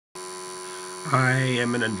I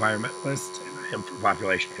am an environmentalist and I am for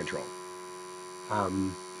population control.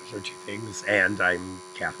 Those are two things, and I'm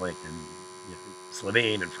Catholic and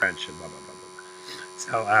Slovene and French and blah blah blah blah.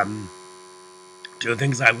 So, two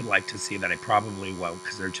things I would like to see that I probably won't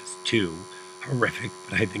because they're just too horrific,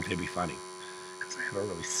 but I think they'd be funny because I have a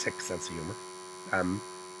really sick sense of humor. Um,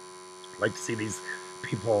 I'd like to see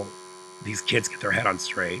people, these kids get their head on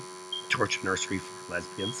straight. Torture nursery for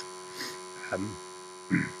lesbians. Um,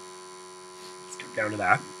 let's come down to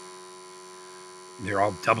that. They're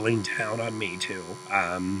all doubling down on me too.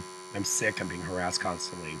 I'm sick. I'm being harassed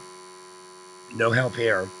constantly. No help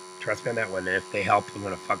here. Trust me on that one. And if they help, I'm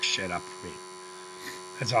gonna fuck shit up for me.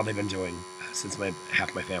 That's all they've been doing since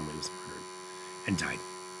half my family was murdered and died,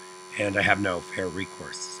 and I have no fair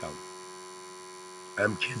recourse. So,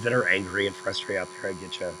 kids that are angry and frustrated out there, I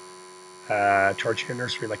get you. Torture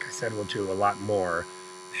nursery, like I said, will do a lot more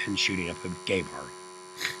than shooting up a gay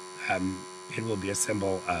bar. It will be a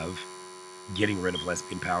symbol of getting rid of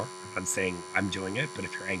lesbian power. I'm not saying I'm doing it, but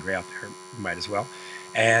if you're angry out there, you might as well.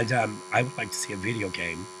 And I would like to see a video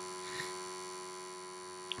game.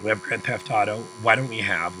 We have Grand Theft Auto. Why don't we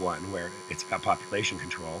have one where it's about population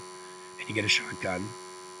control and you get a shotgun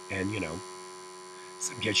and,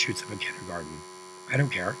 some kid shoots up a kindergarten? I don't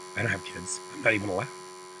care. I don't have kids. I'm not even allowed.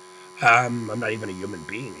 I'm not even a human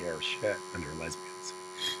being here. Shit, under lesbians.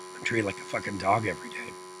 I'm treated like a fucking dog every day.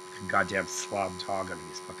 Like a goddamn slob dog under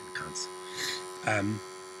these fucking cunts.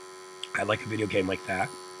 I like a video game like that,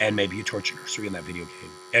 and maybe a torture nursery in that video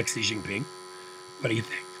game. Xi Jinping, what do you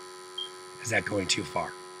think? Is that going too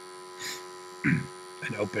far?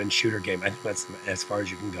 An open shooter game. I think that's as far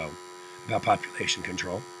as you can go about population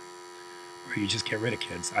control, where you just get rid of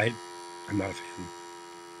kids. I'm not a fan.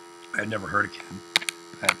 I've never hurt a kid,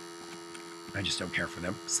 but I just don't care for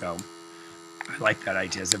them. So I like that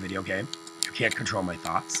idea as a video game. You can't control my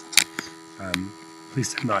thoughts. At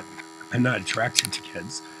least I'm not attracted to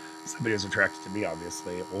kids. Somebody who's attracted to me,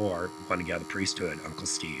 obviously, or want to get out of the priesthood, Uncle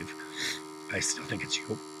Steve. I still think it's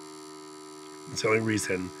you. It's the only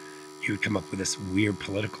reason you would come up with this weird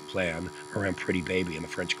political plan around Pretty Baby in the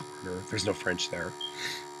French Quarter. There's no French there.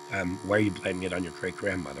 Why are you blaming it on your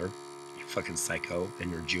great-grandmother? You fucking psycho,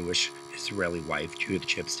 and your Jewish Israeli wife, Judith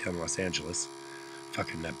Chips down in Los Angeles.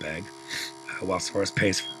 Fucking nutbag. While Soros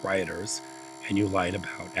pays for rioters, and you lied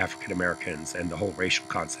about African Americans and the whole racial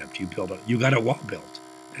concept. You got a wall built.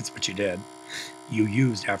 That's what you did. You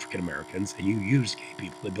used African Americans and you used gay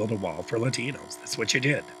people to build a wall for Latinos. That's what you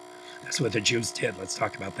did. That's what the Jews did. Let's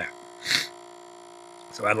talk about that.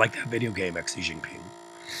 So I like that video game, Xi Jinping.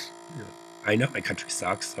 I know my country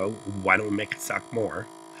sucks, so why don't we make it suck more?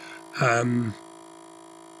 And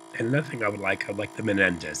another thing I'd like the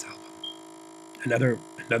Menedez album.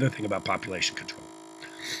 Another thing about population control.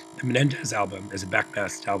 The Menedez album is a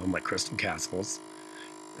backmasked album like Crystal Castles,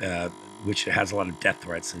 which has a lot of death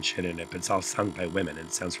threats and shit in it, but it's all sung by women and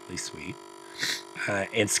it sounds really sweet.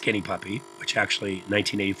 And Skinny Puppy, which actually,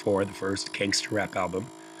 1984, the first gangster rap album.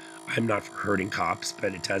 I'm not for hurting cops,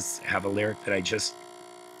 but it does have a lyric that I just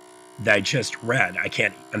read. I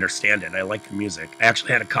can't understand it. I like the music. I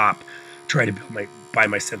actually had a cop try to buy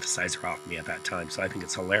my synthesizer off me at that time, so I think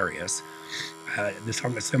it's hilarious. The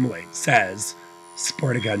song Assimilate says,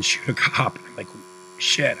 "Sport a gun, shoot a cop." And I'm like,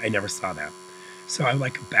 shit, I never saw that. So I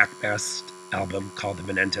like a backmasked album called the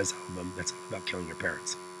Menedez album that's all about killing your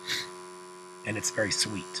parents. And it's very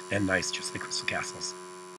sweet and nice, just like Crystal Castles.